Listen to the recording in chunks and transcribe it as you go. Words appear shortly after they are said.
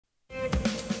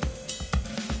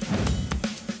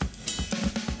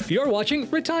You're watching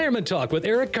Retirement Talk with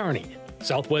Eric Kearney,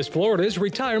 Southwest Florida's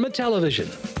retirement television.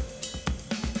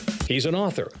 He's an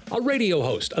author, a radio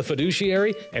host, a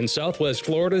fiduciary, and Southwest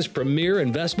Florida's premier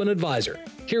investment advisor.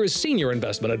 Here is Senior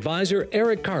Investment Advisor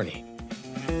Eric Kearney.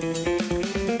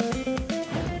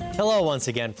 Hello once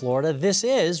again, Florida. This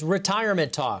is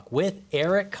Retirement Talk with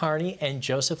Eric Kearney and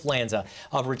Joseph Lanza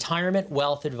of Retirement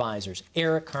Wealth Advisors.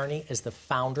 Eric Kearney is the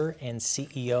founder and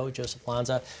CEO. Joseph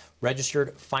Lanza,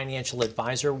 registered financial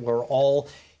advisor. We're all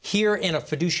here in a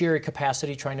fiduciary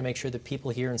capacity trying to make sure that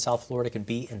people here in South Florida can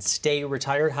be and stay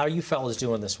retired. How are you fellas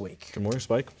doing this week? Good morning,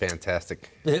 Spike. Fantastic.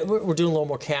 We're doing a little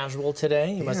more casual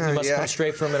today. You must come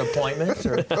straight from an appointment.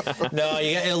 Or, no,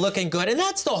 you're looking good. And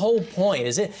that's the whole point,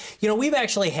 is it? You know, we've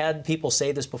actually had people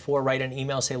say this before, write an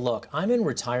email, say, look, I'm in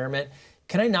retirement.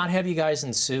 Can I not have you guys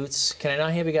in suits? Can I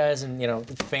not have you guys in,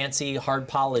 fancy, hard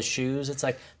polished shoes? It's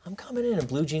like, I'm coming in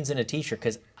blue jeans and a t-shirt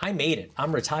because I made it.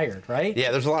 I'm retired, right?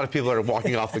 Yeah, there's a lot of people that are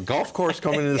walking off the golf course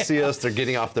coming in to see us. They're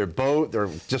getting off their boat. They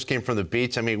just came from the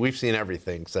beach. I mean, we've seen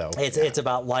everything. So it's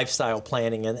about lifestyle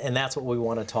planning, and that's what we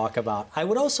want to talk about. I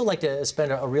would also like to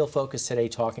spend a real focus today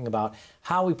talking about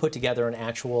how we put together an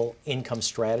actual income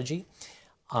strategy.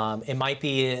 It might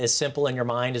be as simple in your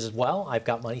mind as, well, I've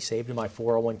got money saved in my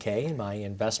 401k and my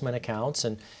investment accounts,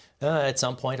 and at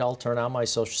some point I'll turn on my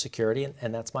Social Security,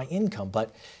 and that's my income.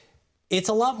 But it's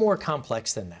a lot more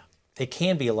complex than that. It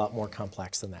can be a lot more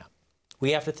complex than that.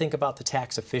 We have to think about the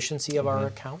tax efficiency of our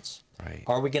accounts. Right.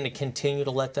 Are we going to continue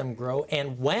to let them grow?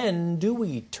 And when do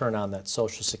we turn on that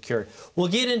Social Security? We'll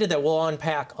get into that. We'll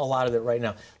unpack a lot of it right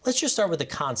now. Let's just start with the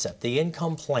concept, the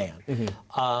income plan.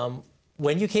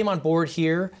 When you came on board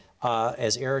here,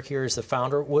 as Eric here is the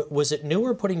founder, was it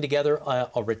newer putting together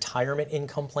a retirement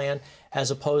income plan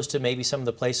as opposed to maybe some of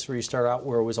the places where you start out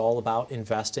where it was all about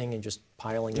investing and just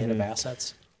piling in of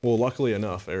assets? Well, luckily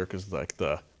enough, Eric is like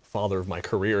the father of my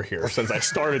career here since I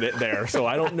started it there. So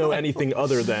I don't know anything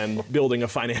other than building a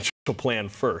financial plan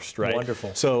first, right?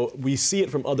 Wonderful. So we see it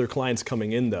from other clients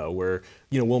coming in, though, where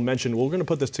we'll mention, we're going to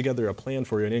put this together, a plan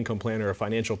for you, an income plan or a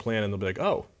financial plan, and they'll be like,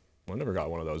 oh, I never got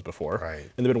one of those before. Right.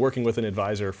 And they've been working with an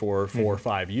advisor for 4 or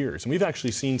 5 years. And we've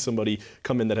actually seen somebody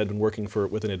come in that had been working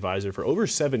with an advisor for over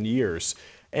 7 years.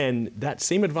 And that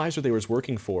same advisor they was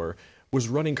working for was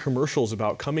running commercials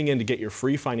about coming in to get your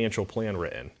free financial plan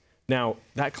written. Now,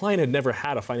 that client had never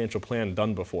had a financial plan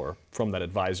done before from that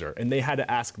advisor. And they had to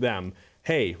ask them,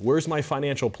 hey, where's my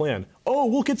financial plan? Oh,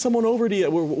 we'll get someone over to you.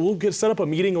 We'll set up a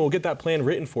meeting and we'll get that plan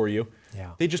written for you.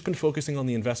 Yeah. They've just been focusing on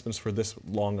the investments for this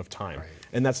long of time. Right.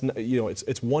 And that's,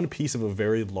 it's one piece of a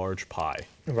very large pie.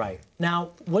 Right.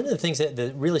 Now, one of the things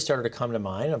that really started to come to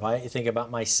mind, if I think about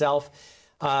myself,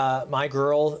 my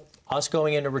girl, us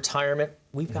going into retirement,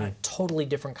 we've got totally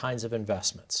different kinds of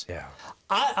investments. Yeah.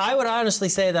 I would honestly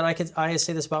say that I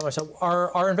say this about myself.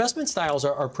 Our investment styles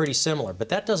are pretty similar, but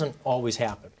that doesn't always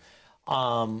happen.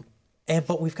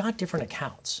 But we've got different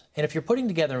accounts. And if you're putting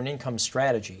together an income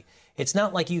strategy, it's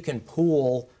not like you can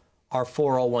pool our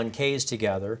 401ks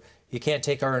together. You can't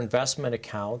take our investment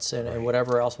accounts and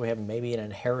whatever else we have, maybe an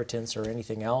inheritance or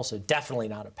anything else, definitely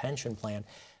not a pension plan.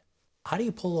 How do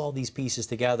you pull all these pieces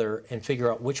together and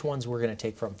figure out which ones we're going to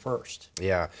take from first?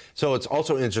 Yeah. So it's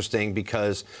also interesting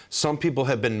because some people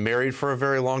have been married for a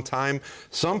very long time.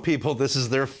 Some people, this is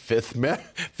their fifth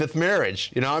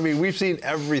marriage. I mean, we've seen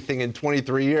everything in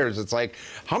 23 years. It's like,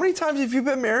 how many times have you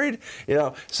been married?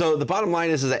 So the bottom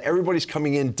line is that everybody's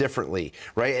coming in differently,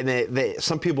 right? And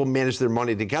some people manage their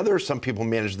money together. Some people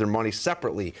manage their money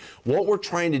separately. What we're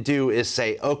trying to do is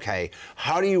say, okay,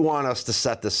 how do you want us to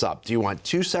set this up? Do you want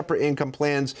 2 separate income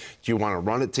plans? Do you want to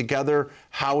run it together?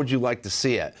 How would you like to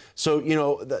see it? So,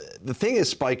 the thing is,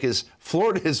 Spike, is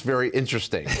Florida is very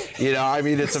interesting. I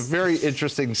mean, it's a very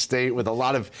interesting state with a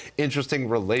lot of interesting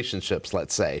relationships,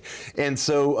 let's say. And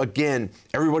so, again,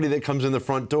 everybody that comes in the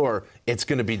front door, it's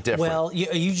going to be different. Well,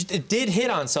 you did hit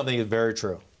on something that's very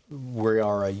true. We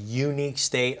are a unique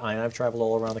state. I've traveled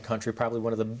all around the country, probably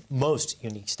one of the most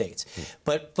unique states.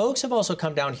 But folks have also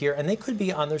come down here, and they could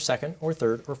be on their 2nd or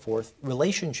 3rd or 4th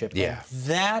relationship. Yeah. And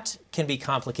that can be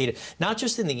complicated, not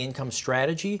just in the income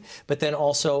strategy, but then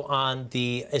also on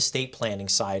the estate planning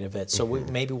side of it. So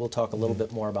maybe we'll talk a little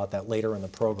bit more about that later in the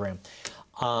program.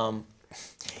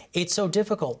 It's so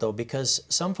difficult, though, because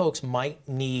some folks might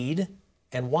need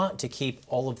and want to keep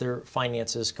all of their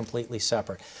finances completely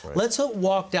separate. Right. Let's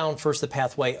walk down first the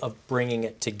pathway of bringing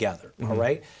it together, all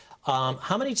right?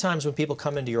 How many times when people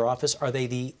come into your office are they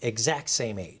the exact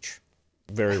same age?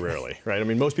 Very rarely, right? I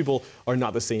mean, most people are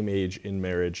not the same age in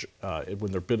marriage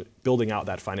when they're building out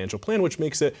that financial plan, which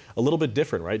makes it a little bit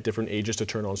different, right? Different ages to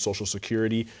turn on Social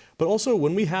Security. But also,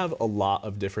 when we have a lot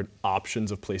of different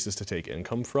options of places to take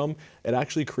income from, it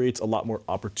actually creates a lot more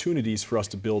opportunities for us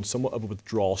to build somewhat of a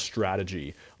withdrawal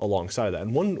strategy alongside of that.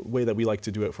 And one way that we like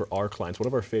to do it for our clients, one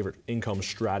of our favorite income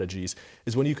strategies,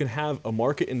 is when you can have a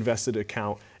market invested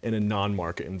account and a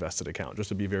non-market invested account, just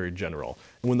to be very general.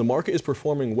 And when the market is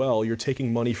performing well, you're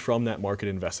taking money from that market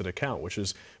invested account, which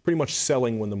is pretty much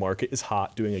selling when the market is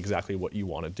hot, doing exactly what you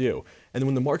want to do. And then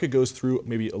when the market goes through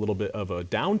maybe a little bit of a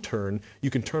downturn, you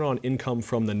can turn on income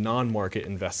from the non-market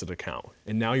invested account.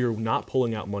 And now you're not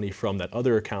pulling out money from that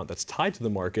other account that's tied to the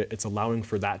market, it's allowing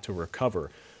for that to recover,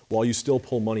 while you still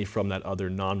pull money from that other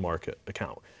non-market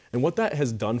account. And what that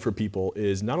has done for people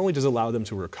is not only does it allow them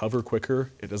to recover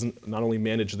quicker, it doesn't not only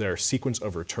manage their sequence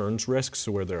of returns risks,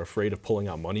 so where they're afraid of pulling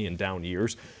out money in down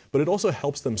years, but it also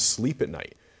helps them sleep at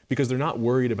night because they're not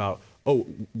worried about, oh,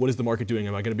 what is the market doing?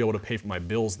 Am I going to be able to pay for my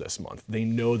bills this month? They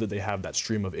know that they have that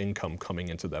stream of income coming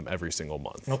into them every single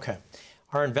month. Okay.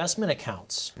 Our investment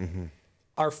accounts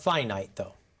are finite,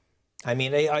 though. I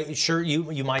mean, sure,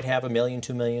 you might have $1 million,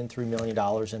 $2 million, $3 million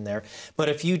in there, but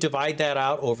if you divide that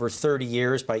out over 30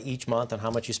 years by each month and how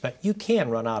much you spend, you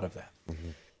can run out of that.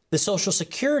 The Social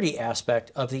Security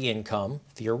aspect of the income,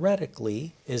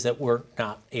 theoretically, is that we're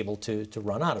not able to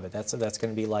run out of it. That's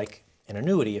going to be like an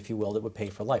annuity, if you will, that would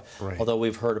pay for life, although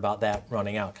we've heard about that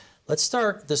running out. Let's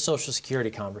start the Social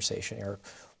Security conversation, Eric.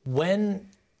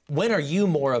 When are you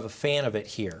more of a fan of it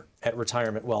here at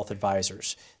Retirement Wealth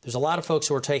Advisors? There's a lot of folks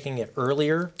who are taking it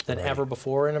earlier than ever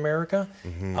before in America.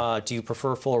 Do you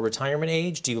prefer full retirement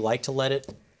age? Do you like to let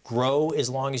it grow as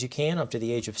long as you can, up to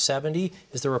the age of 70?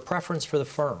 Is there a preference for the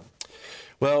firm?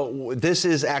 Well, this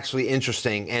is actually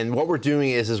interesting, and what we're doing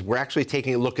is we're actually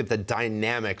taking a look at the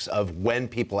dynamics of when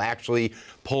people actually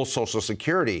pull Social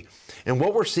Security. And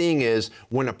what we're seeing is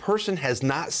when a person has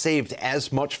not saved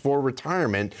as much for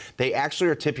retirement, they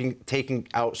actually are taking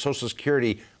out Social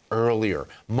Security earlier,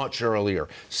 much earlier.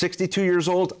 62 years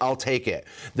old, I'll take it.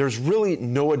 There's really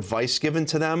no advice given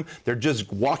to them. They're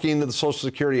just walking into the Social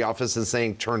Security office and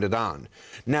saying, turn it on.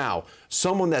 Now,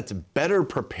 someone that's better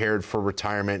prepared for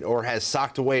retirement or has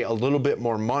socked away a little bit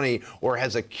more money or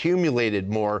has accumulated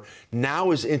more,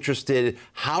 now is interested,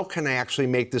 how can I actually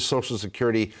make this Social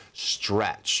Security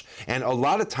stretch? And a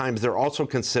lot of times they're also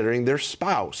considering their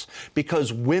spouse,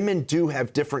 because women do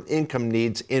have different income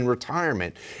needs in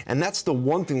retirement. And that's the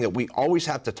one thing that we always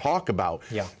have to talk about.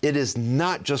 It is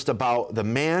not just about the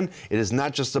man, it is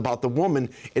not just about the woman,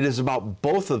 it is about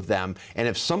both of them. And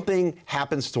if something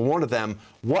happens to one of them,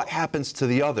 what happens to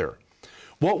the other?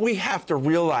 What we have to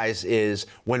realize is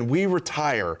when we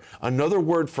retire, another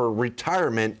word for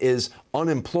retirement is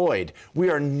unemployed. We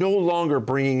are no longer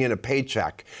bringing in a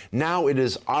paycheck. Now it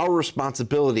is our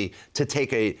responsibility to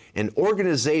take an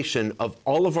organization of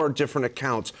all of our different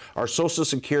accounts, our Social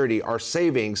Security, our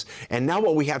savings, and now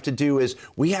what we have to do is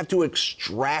we have to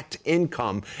extract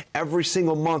income every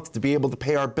single month to be able to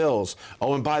pay our bills.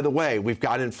 Oh, and by the way, we've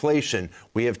got inflation,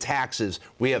 we have taxes,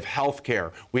 we have health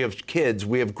care, we have kids,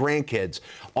 we have grandkids.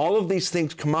 All of these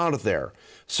things come out of there.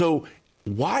 So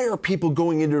why are people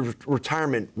going into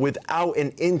retirement without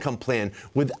an income plan,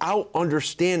 without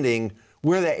understanding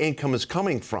where that income is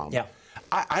coming from?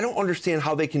 I don't understand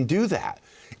how they can do that.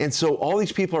 And so all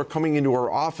these people are coming into our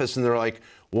office and they're like,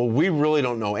 well, we really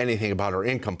don't know anything about our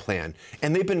income plan.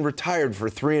 And they've been retired for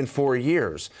 3 and 4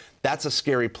 years. That's a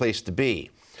scary place to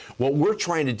be. What we're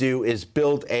trying to do is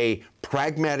build a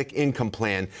pragmatic income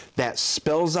plan that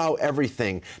spells out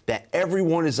everything, that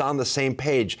everyone is on the same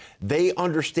page. They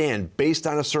understand, based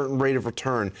on a certain rate of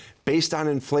return, based on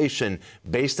inflation,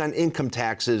 based on income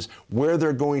taxes, where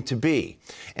they're going to be.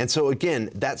 And so again,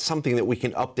 that's something that we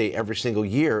can update every single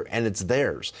year, and it's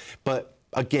theirs. But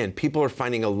again, people are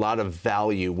finding a lot of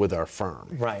value with our firm.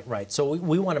 Right. So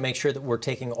we want to make sure that we're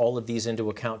taking all of these into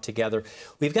account together.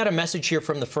 We've got a message here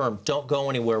from the firm. Don't go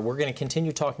anywhere. We're going to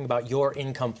continue talking about your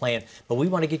income plan, but we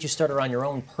want to get you started on your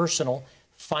own personal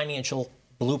financial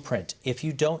blueprint. If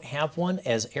you don't have one,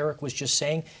 as Eric was just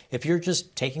saying, if you're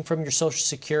just taking from your Social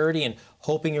Security and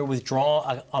hoping your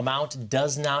withdrawal amount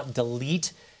does not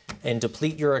delete and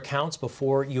deplete your accounts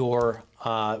before your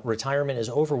retirement is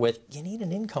over with, you need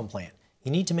an income plan. You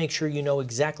need to make sure you know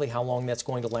exactly how long that's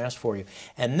going to last for you.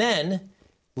 And then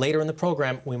later in the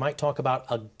program, we might talk about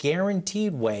a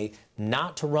guaranteed way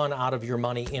not to run out of your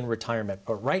money in retirement.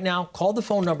 But right now, call the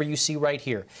phone number you see right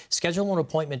here. Schedule an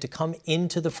appointment to come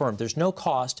into the firm. There's no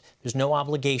cost. There's no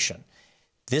obligation.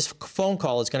 This phone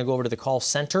call is going to go over to the call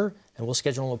center, and we'll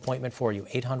schedule an appointment for you.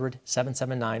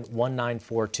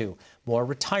 800-779-1942. More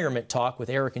retirement talk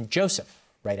with Eric and Joseph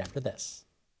right after this.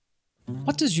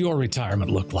 What does your retirement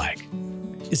look like?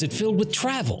 Is it filled with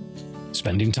travel,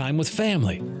 spending time with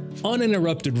family,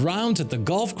 uninterrupted rounds at the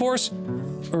golf course?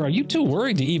 Or are you too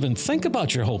worried to even think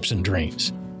about your hopes and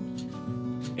dreams?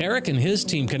 Eric and his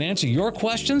team can answer your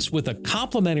questions with a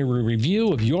complimentary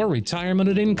review of your retirement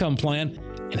and income plan,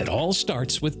 and it all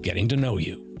starts with getting to know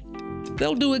you.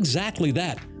 They'll do exactly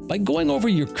that by going over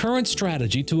your current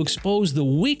strategy to expose the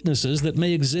weaknesses that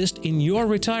may exist in your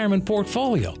retirement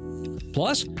portfolio.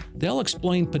 Plus, they'll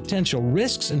explain potential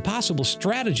risks and possible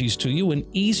strategies to you in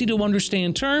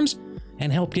easy-to-understand terms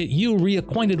and help get you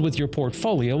reacquainted with your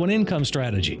portfolio and income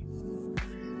strategy.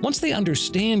 Once they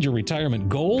understand your retirement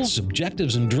goals,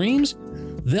 objectives, and dreams,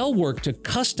 they'll work to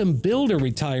custom build a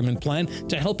retirement plan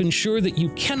to help ensure that you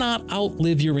cannot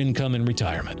outlive your income in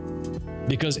retirement.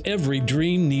 Because every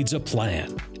dream needs a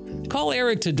plan. Call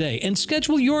Eric today and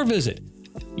schedule your visit.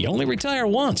 You only retire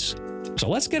once, so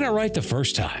let's get it right the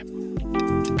first time.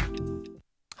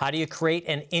 How do you create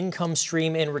an income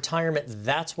stream in retirement?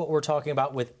 That's what we're talking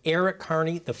about with Eric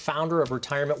Kearney, the founder of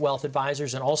Retirement Wealth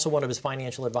Advisors, and also one of his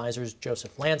financial advisors,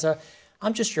 Joseph Lanza.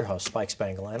 I'm just your host, Spike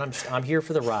Spangler, and I'm here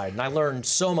for the ride. And I learn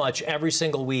so much every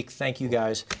single week. Thank you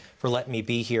guys for letting me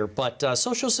be here. But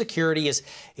Social Security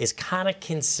is kind of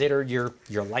considered your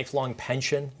lifelong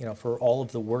pension, you know, for all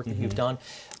of the work that you've done.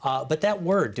 But that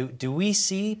word, do we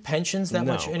see pensions that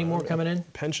much anymore coming in?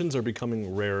 Pensions are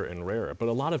becoming rarer and rarer, but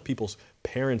a lot of people's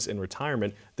parents in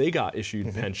retirement, they got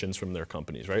issued pensions from their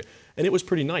companies, right? And it was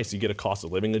pretty nice. You get a cost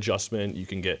of living adjustment, you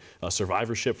can get a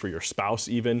survivorship for your spouse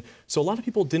even. So a lot of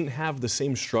people didn't have the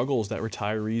same struggles that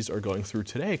retirees are going through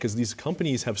today because these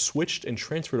companies have switched and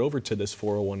transferred over to this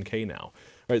 401k now.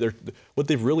 Right, what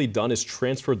they've really done is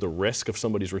transferred the risk of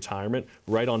somebody's retirement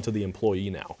right onto the employee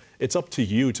now. It's up to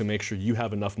you to make sure you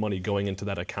have enough money going into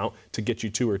that account to get you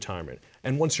to retirement.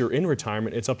 And once you're in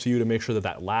retirement, it's up to you to make sure that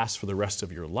that lasts for the rest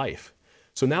of your life.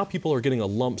 So now people are getting a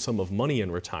lump sum of money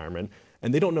in retirement,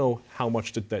 and they don't know how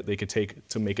much that they could take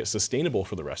to make it sustainable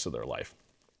for the rest of their life.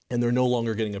 And they're no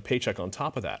longer getting a paycheck on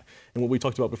top of that. And what we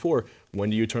talked about before, when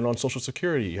do you turn on Social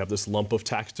Security? You have this lump of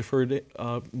tax-deferred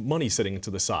money sitting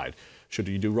to the side. Should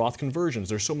you do Roth conversions?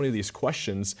 There's so many of these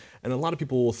questions, and a lot of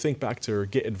people will think back to or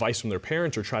get advice from their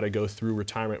parents or try to go through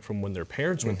retirement from when their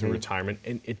parents went through retirement,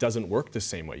 and it doesn't work the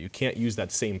same way. You can't use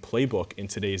that same playbook in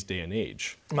today's day and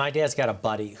age. My dad's got a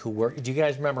buddy who worked. Do you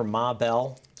guys remember Ma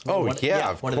Bell? Oh,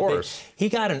 of course. He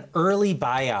got an early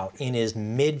buyout in his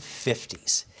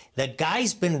mid-50s. The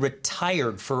guy's been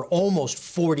retired for almost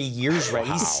 40 years, right?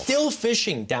 Wow. He's still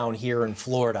fishing down here in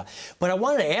Florida. But I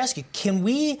wanted to ask you, can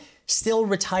we still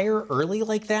retire early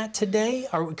like that today?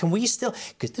 Or can we still,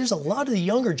 because there's a lot of the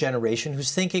younger generation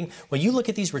who's thinking, when you look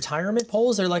at these retirement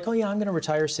polls, they're like, oh yeah, I'm going to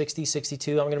retire 60,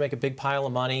 62, I'm going to make a big pile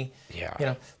of money. Yeah. You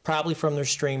know, probably from their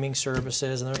streaming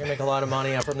services, and they're going to make a lot of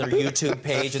money from their YouTube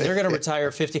page, and they're going to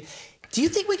retire 50. Do you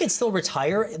think we can still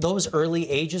retire those early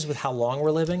ages with how long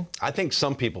we're living? I think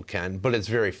some people can, but it's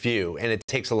very few, and it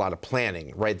takes a lot of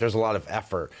planning, right? There's a lot of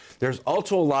effort. There's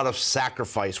also a lot of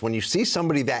sacrifice. When you see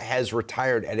somebody that has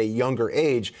retired at a younger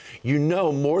age, you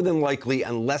know more than likely,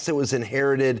 unless it was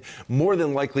inherited, more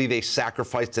than likely they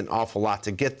sacrificed an awful lot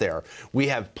to get there. We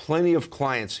have plenty of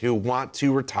clients who want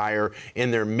to retire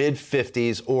in their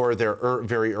mid-50s or their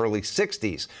very early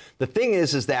 60s. The thing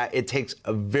is that it takes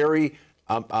a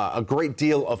great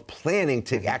deal of planning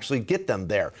to actually get them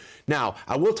there. Now,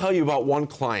 I will tell you about one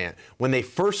client. When they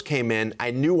first came in,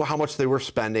 I knew how much they were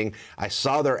spending. I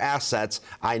saw their assets.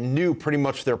 I knew pretty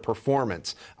much their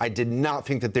performance. I did not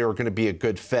think that they were going to be a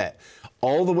good fit.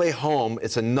 All the way home,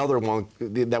 it's another one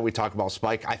that we talk about,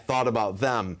 Spike. I thought about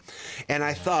them, and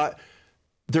I thought,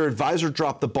 their advisor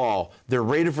dropped the ball, their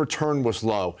rate of return was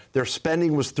low, their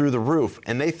spending was through the roof,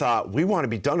 and they thought, we want to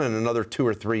be done in another 2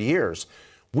 or 3 years.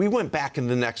 We went back in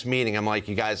the next meeting. I'm like,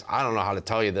 you guys, I don't know how to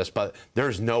tell you this, but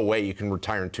there's no way you can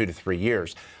retire in 2 to 3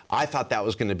 years. I thought that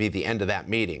was going to be the end of that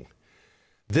meeting.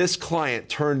 This client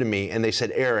turned to me and they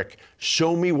said, Eric,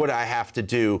 show me what I have to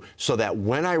do so that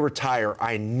when I retire,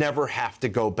 I never have to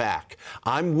go back.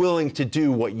 I'm willing to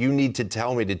do what you need to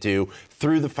tell me to do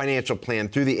through the financial plan,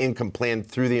 through the income plan,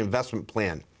 through the investment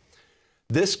plan.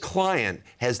 This client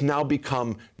has now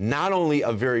become not only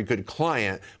a very good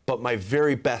client, but my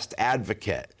very best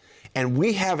advocate. And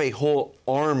we have a whole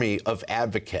army of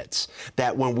advocates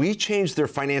that when we change their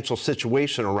financial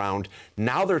situation around,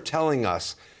 now they're telling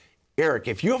us, Eric,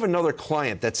 if you have another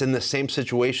client that's in the same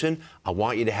situation, I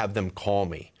want you to have them call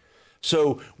me.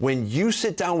 So when you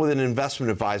sit down with an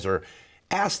investment advisor,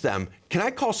 ask them, can I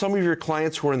call some of your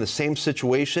clients who are in the same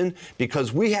situation?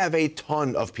 Because we have a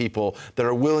ton of people that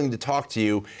are willing to talk to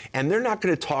you, and they're not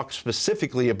going to talk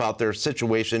specifically about their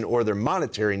situation or their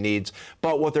monetary needs,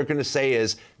 but what they're going to say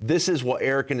is, this is what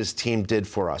Eric and his team did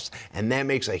for us. And that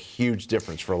makes a huge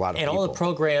difference for a lot of people. And all the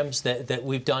programs that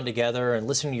we've done together, and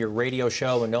listening to your radio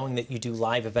show and knowing that you do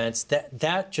live events,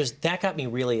 that got me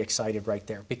really excited right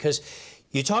there. Because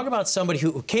you talk about somebody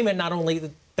who came in, not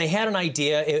only they had an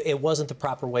idea, it wasn't the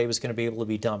proper way it was going to be able to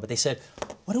be done, but they said,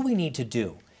 what do we need to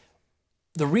do?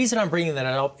 The reason I'm bringing that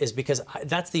up is because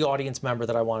that's the audience member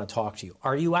that I want to talk to you.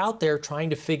 Are you out there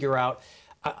trying to figure out,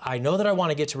 I know that I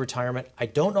want to get to retirement, I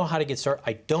don't know how to get started,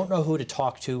 I don't know who to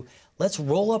talk to, let's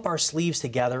roll up our sleeves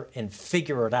together and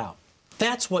figure it out.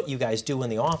 That's what you guys do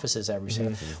in the offices every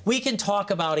single day. We can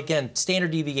talk about, again, standard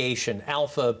deviation,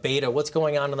 alpha, beta, what's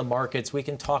going on in the markets. We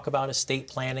can talk about estate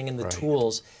planning and the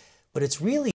tools, but it's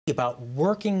really about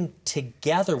working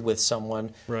together with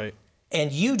someone. Right.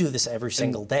 And you do this every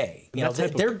single day. You know,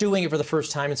 they're doing it for the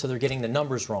first time, and so they're getting the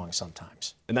numbers wrong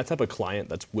sometimes. And that type of client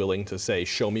that's willing to say,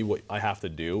 show me what I have to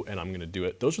do, and I'm going to do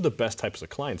it, those are the best types of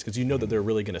clients, because you know that they're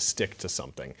really going to stick to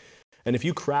something. And if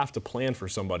you craft a plan for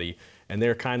somebody and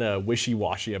they're kind of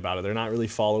wishy-washy about it, they're not really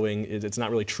following, it's not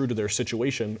really true to their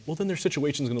situation, well, then their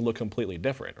situation is going to look completely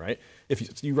different, right?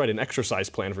 If you write an exercise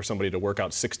plan for somebody to work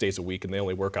out 6 days a week and they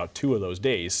only work out 2 of those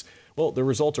days, well, the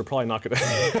results are probably not going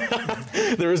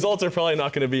to the results are probably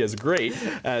not going to be as great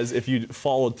as if you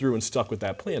followed through and stuck with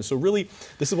that plan. So really,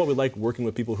 this is what we like working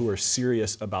with people who are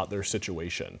serious about their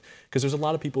situation, because there's a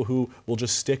lot of people who will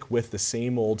just stick with the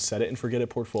same old set it and forget it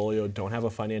portfolio, don't have a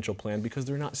financial plan because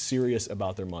they're not serious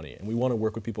about their money. And we want to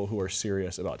work with people who are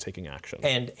serious about taking action.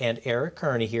 And Eric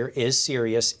Kearney here is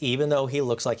serious, even though he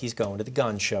looks like he's going to the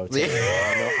gun show today.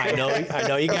 I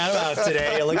know you got him out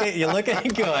today. You're looking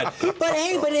good. But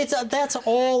hey, that's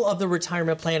all of the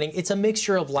retirement planning. It's a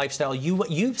mixture of lifestyle.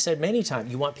 You've said many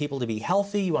times, you want people to be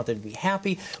healthy, you want them to be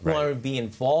happy, you want them to be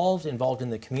involved in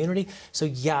the community. So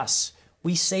yes,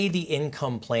 we say the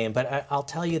income plan, but I'll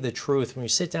tell you the truth. When you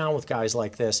sit down with guys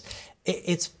like this,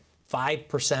 it's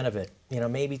 5% of it,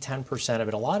 maybe 10% of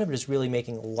it. A lot of it is really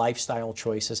making lifestyle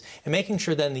choices and making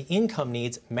sure then the income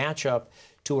needs match up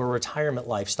to a retirement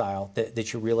lifestyle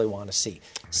that you really want to see.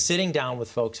 Right. Sitting down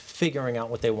with folks, figuring out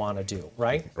what they want to do,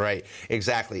 right? Right,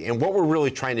 exactly. And what we're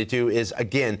really trying to do is,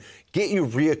 again, get you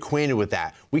reacquainted with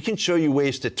that. We can show you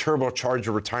ways to turbocharge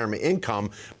your retirement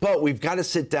income, but we've got to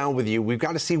sit down with you. We've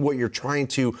got to see what you're trying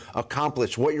to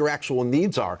accomplish, what your actual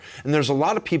needs are. And there's a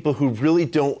lot of people who really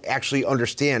don't actually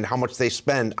understand how much they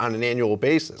spend on an annual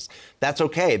basis. That's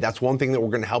okay. That's one thing that we're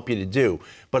going to help you to do.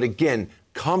 But again,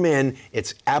 come in,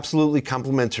 it's absolutely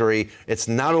complimentary, it's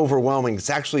not overwhelming, it's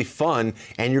actually fun,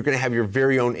 and you're going to have your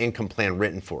very own income plan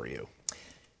written for you.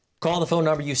 Call the phone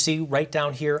number you see right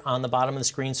down here on the bottom of the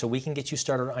screen so we can get you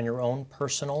started on your own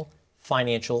personal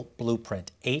financial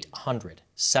blueprint.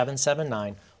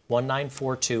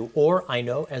 800-779-1942. Or I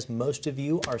know, as most of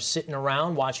you are sitting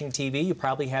around watching TV, you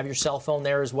probably have your cell phone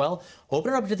there as well.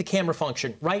 Open it up to the camera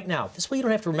function right now. This way you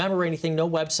don't have to remember anything, no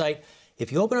website. If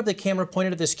you open up the camera, point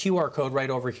it at this QR code right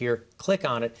over here, click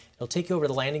on it, it'll take you over to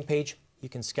the landing page. You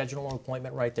can schedule an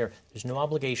appointment right there. There's no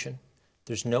obligation,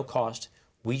 there's no cost.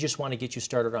 We just want to get you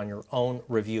started on your own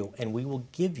review, and we will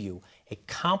give you a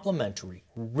complimentary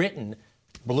written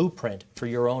blueprint for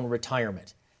your own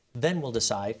retirement. Then we'll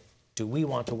decide, do we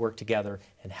want to work together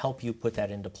and help you put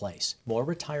that into place? More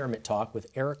retirement talk with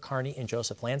Eric Kearney and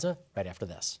𝗍𝗫 𝙀𝙀 right after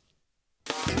this.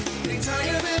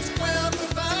 Retirement Wealth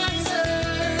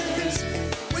Advisors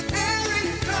with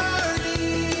Eric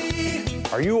Kearney.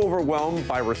 Are you overwhelmed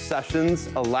by recessions,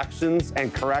 elections,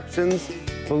 and corrections?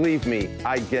 Believe me,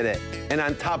 I get it. And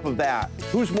on top of that,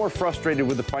 who's more frustrated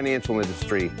with the financial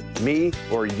industry, me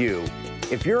or you?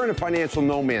 If you're in a financial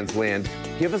no man's land,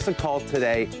 give us a call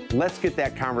today. Let's get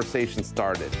that conversation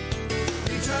started.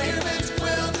 Retirement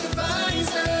Wealth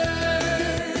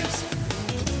Advisors.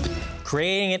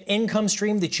 Creating an income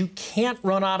stream that you can't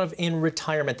run out of in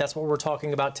retirement. That's what we're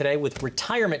talking about today with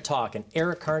Retirement Talk and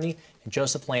Eric Kearney and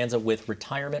𝗍𝗫 𝙀𝙀 with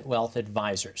Retirement Wealth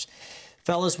Advisors.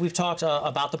 Fellas, we've talked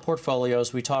about the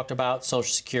portfolios. We talked about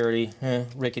Social Security,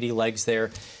 rickety legs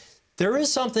there. There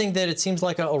is something that it seems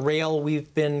like a rail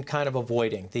we've been kind of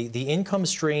avoiding, the income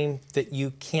stream that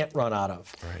you can't run out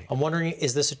of. Right. I'm wondering,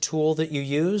 is this a tool that you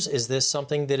use? Is this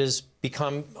something that has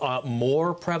become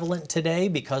more prevalent today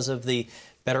because of the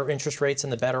better interest rates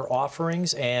and the better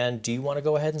offerings? And do you want to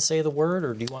go ahead and say the word,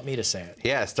 or do you want me to say it?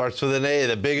 Yeah, it starts with an A,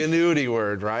 the big annuity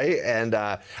word, right? And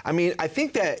I mean, I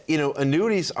think that,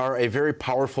 annuities are a very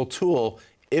powerful tool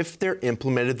if they're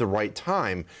implemented the right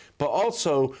time. But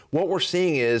also, what we're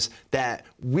seeing is that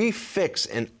we fix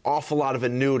an awful lot of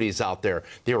annuities out there.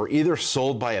 They were either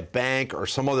sold by a bank or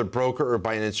some other broker or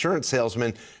by an insurance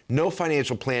salesman. No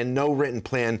financial plan, no written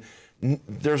plan.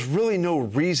 There's really no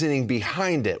reasoning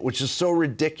behind it, which is so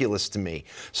ridiculous to me.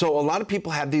 So a lot of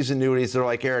people have these annuities. They're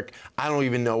like, Eric, I don't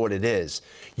even know what it is.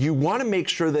 You want to make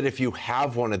sure that if you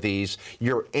have one of these,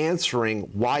 you're answering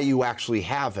why you actually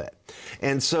have it.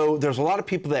 And so there's a lot of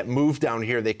people that move down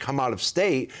here, they come out of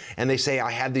state and they say,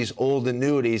 I have these old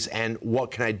annuities and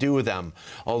what can I do with them?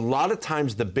 A lot of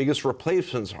times the biggest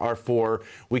replacements are for,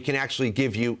 we can actually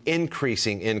give you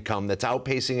increasing income that's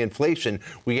outpacing inflation.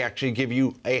 We actually give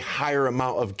you a higher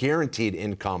amount of guaranteed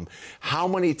income. How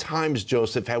many times,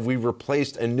 Joseph, have we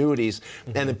replaced annuities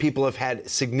and the people have had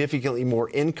significantly more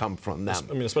income from them?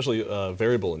 I mean, especially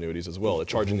variable annuities as well,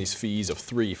 charging these fees of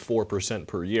 3-4%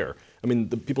 per year. I mean,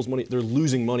 the people's money, they're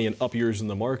losing money in up years in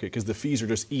the market because the fees are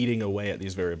just eating away at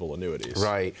these variable annuities.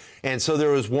 Right. And so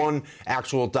there was one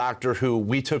actual doctor who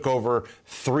we took over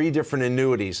 3 different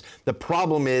annuities. The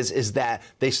problem is that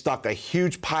they stuck a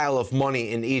huge pile of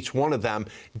money in each one of them,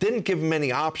 didn't give him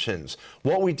any options.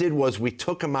 What we did was we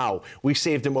took him out. We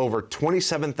saved him over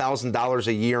 $27,000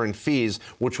 a year in fees,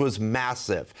 which was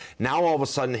massive. Now all of a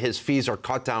sudden his fees are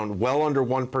cut down well under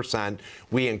 1%.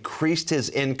 We increased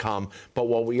his income, but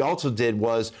what we also did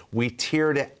was we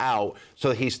tiered it out so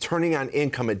that he's turning on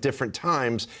income at different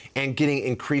times and getting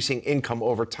increasing income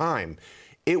over time.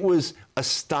 It was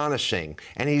astonishing.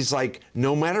 And he's like,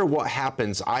 no matter what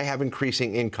happens, I have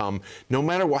increasing income. No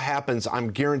matter what happens,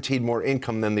 I'm guaranteed more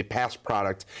income than the past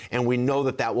product. And we know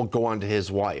that that will go on to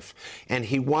his wife. And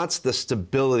he wants the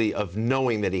stability of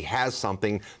knowing that he has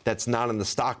something that's not in the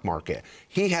stock market.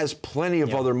 He has plenty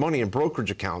of other money in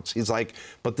brokerage accounts. He's like,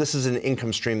 but this is an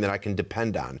income stream that I can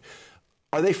depend on.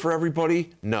 Are they for everybody?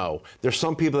 No. There's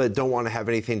some people that don't want to have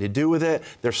anything to do with it.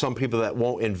 There's some people that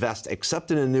won't invest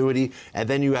except in annuity, and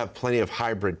then you have plenty of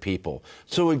hybrid people.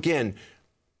 So again,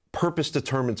 purpose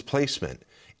determines placement.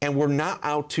 And we're not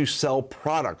out to sell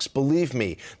products. Believe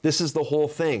me, this is the whole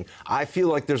thing. I feel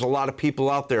like there's a lot of people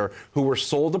out there who were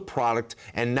sold a product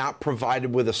and not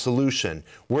provided with a solution.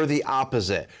 We're the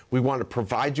opposite. We want to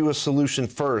provide you a solution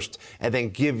first and then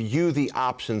give you the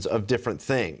options of different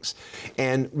things.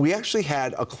 And we actually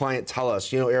had a client tell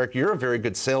us, you know, Eric, you're a very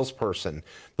good salesperson.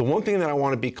 The one thing that I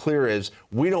want to be clear is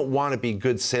we don't want to be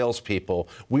good salespeople.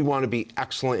 We want to be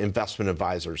excellent investment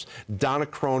advisors. Donna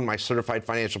Crone, my certified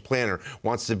financial planner,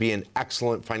 wants to be an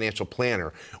excellent financial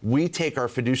planner. We take our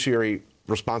fiduciary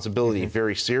responsibility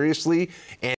very seriously,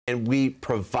 and we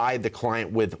provide the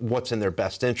client with what's in their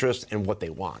best interest and what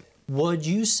they want. Would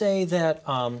you say that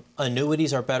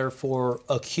annuities are better for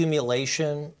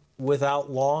accumulation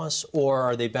without loss, or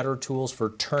are they better tools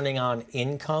for turning on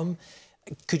income?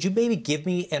 Could you maybe give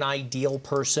me an ideal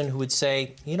person who would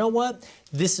say, you know what,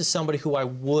 this is somebody who I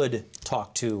would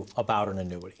talk to about an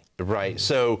annuity? Right.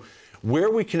 So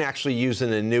where we can actually use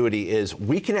an annuity is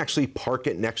we can actually park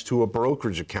it next to a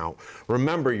brokerage account.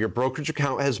 Remember, your brokerage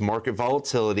account has market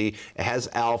volatility, it has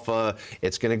alpha,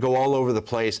 it's going to go all over the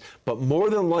place, but more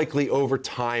than likely over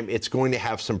time, it's going to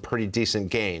have some pretty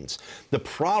decent gains. The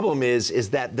problem is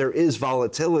that there is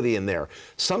volatility in there.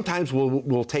 Sometimes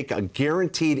we'll take a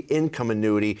guaranteed income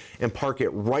annuity and park it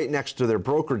right next to their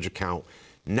brokerage account.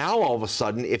 Now, all of a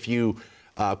sudden, if you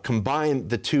combine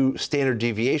the 2 standard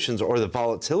deviations or the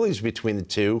volatilities between the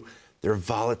 2, their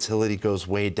volatility goes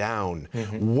way down.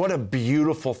 What a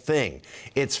beautiful thing.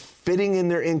 It's fitting in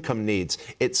their income needs.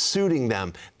 It's suiting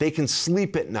them. They can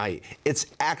sleep at night. It's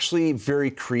actually very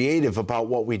creative about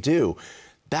what we do.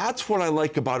 That's what I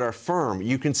like about our firm.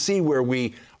 You can see where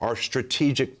we are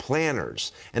strategic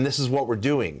planners, and this is what we're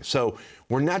doing. So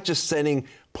we're not just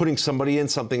putting somebody in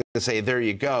something and say, there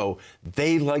you go.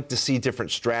 They like to see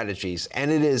different strategies.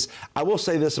 And it is, I will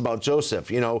say this about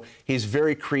Joseph, you know, he's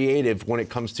very creative when it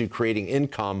comes to creating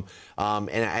income,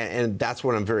 and that's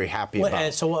what I'm very happy about.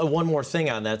 And so one more thing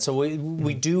on that. So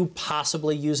we do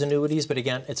possibly use annuities, but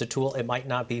again, it's a tool. It might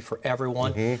not be for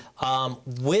everyone.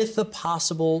 With the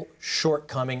possible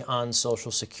shortcoming on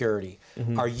Social Security,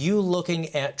 are you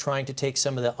looking at trying to take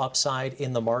some of the upside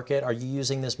in the market? Are you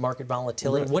using this market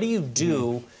volatility? What do you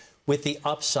do with the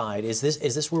upside? Is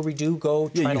this where we do go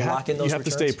try to lock in those returns? You have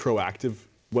to stay proactive.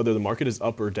 Whether the market is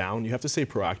up or down, you have to stay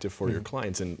proactive for your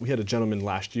clients. And we had a gentleman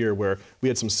last year where we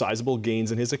had some sizable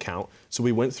gains in his account. So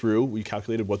we went through, we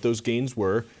calculated what those gains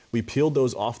were, we peeled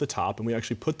those off the top, and we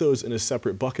actually put those in a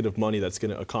separate bucket of money that's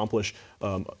going to accomplish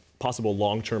possible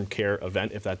long-term care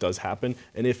event if that does happen,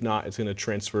 and if not, it's going to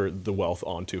transfer the wealth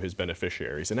onto his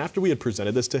beneficiaries. And after we had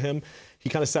presented this to him, he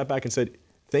kind of sat back and said,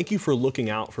 thank you for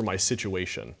looking out for my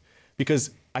situation.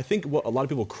 Because I think what a lot of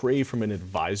people crave from an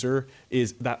advisor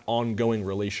is that ongoing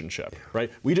relationship,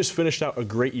 right? We just finished out a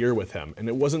great year with him, and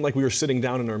it wasn't like we were sitting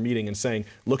down in our meeting and saying,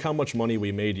 look how much money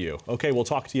we made you. Okay, we'll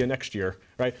talk to you next year,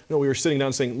 right? No, we were sitting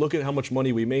down saying, look at how much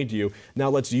money we made you. Now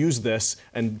let's use this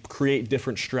and create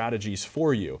different strategies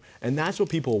for you. And that's what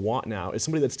people want now, is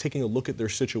somebody that's taking a look at their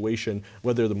situation,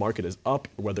 whether the market is up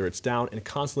or whether it's down, and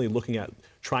constantly looking at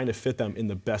trying to fit them in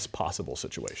the best possible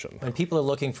situation. When people are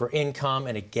looking for income,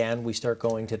 and again, we start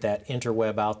going to that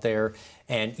interweb out there,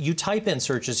 and you type in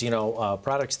searches,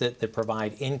 products that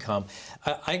provide income.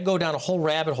 I go down a whole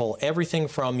rabbit hole, everything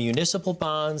from municipal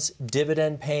bonds,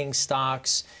 dividend-paying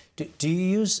stocks. Do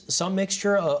you use some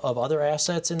mixture of other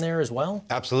assets in there as well?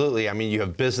 Absolutely. I mean, you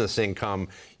have business income,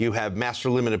 you have master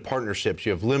limited partnerships,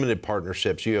 you have limited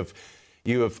partnerships, you have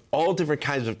all different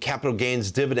kinds of capital gains,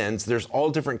 dividends. There's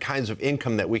all different kinds of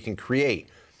income that we can create.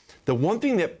 The one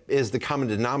thing that is the common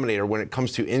denominator when it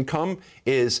comes to income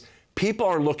is people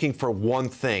are looking for one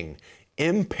thing: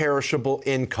 imperishable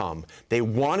income. They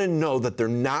want to know that they're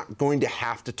not going to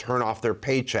have to turn off their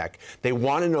paycheck. They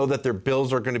want to know that their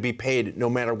bills are going to be paid no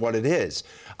matter what it is.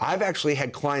 I've actually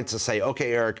had clients that say,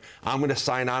 okay, Eric, I'm going to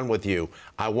sign on with you.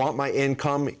 I want my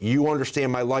income. You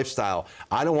understand my lifestyle.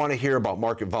 I don't want to hear about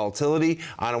market volatility.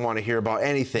 I don't want to hear about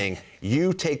anything.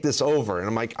 You take this over. And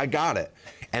I'm like, I got it.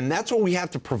 And that's what we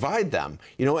have to provide them.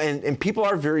 And people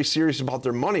are very serious about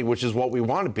their money, which is what we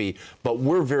want to be, but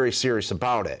we're very serious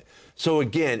about it. So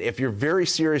again, if you're very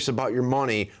serious about your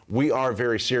money, we are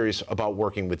very serious about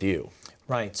working with you.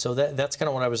 Right. So that's kind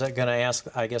of what I was going to ask,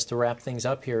 I guess, to wrap things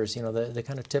up here is, the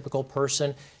kind of typical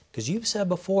person, because you've said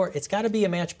before, it's got to be a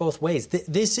match both ways.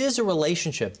 This is a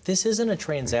relationship. This isn't a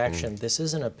transaction. This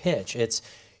isn't a pitch.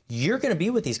 You're going to be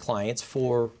with these clients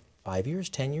for 5 years,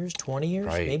 10 years, 20 years,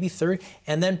 maybe 30,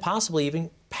 and then possibly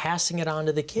even passing it on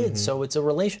to the kids. So it's a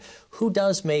relation. Who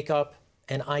does make up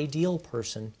an ideal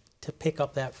person to pick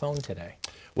up that phone today?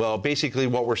 Well, basically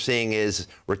what we're seeing is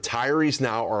retirees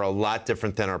now are a lot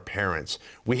different than our parents.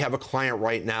 We have a client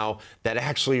right now that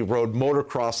actually rode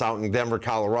motocross out in Denver,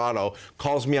 Colorado,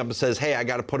 calls me up and says, hey, I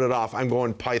got to put it off. I'm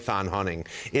going python hunting.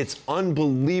 It's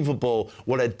unbelievable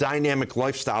what a dynamic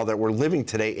lifestyle that we're living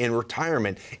today in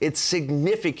retirement. It's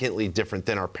significantly different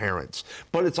than our parents,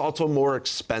 but it's also more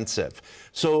expensive.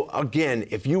 So again,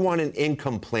 if you want an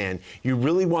income plan, you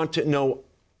really want to know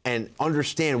and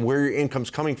understand where your income's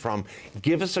coming from,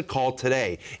 give us a call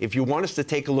today. If you want us to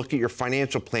take a look at your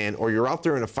financial plan, or you're out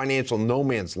there in a financial no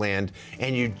man's land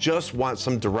and you just want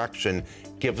some direction,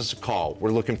 give us a call. We're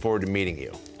looking forward to meeting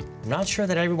you. I'm not sure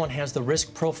that everyone has the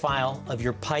risk profile of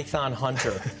your python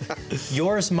hunter.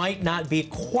 Yours might not be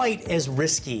quite as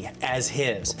risky as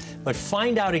his, but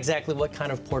find out exactly what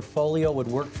kind of portfolio would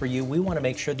work for you. We want to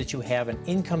make sure that you have an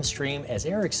income stream, as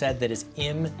Eric said, that is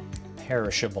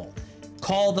imperishable.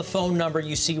 Call the phone number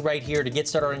you see right here to get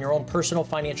started on your own personal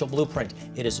financial blueprint.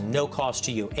 It is no cost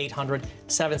to you.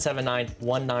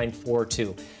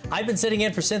 800-779-1942. I've been sitting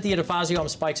in for Cynthia DeFazio. I'm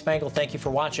Spike Spangle. Thank you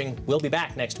for watching. We'll be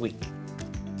back next week.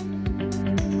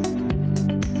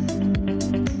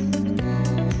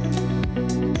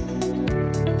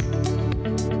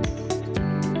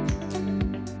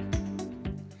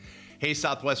 Hey,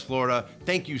 Southwest Florida,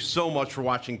 thank you so much for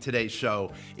watching today's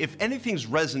show. If anything's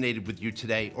resonated with you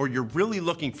today, or you're really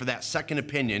looking for that second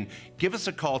opinion, give us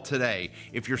a call today.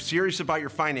 If you're serious about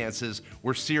your finances,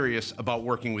 we're serious about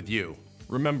working with you.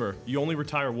 Remember, you only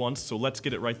retire once, so let's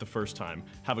get it right the first time.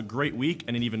 Have a great week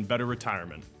and an even better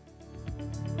retirement.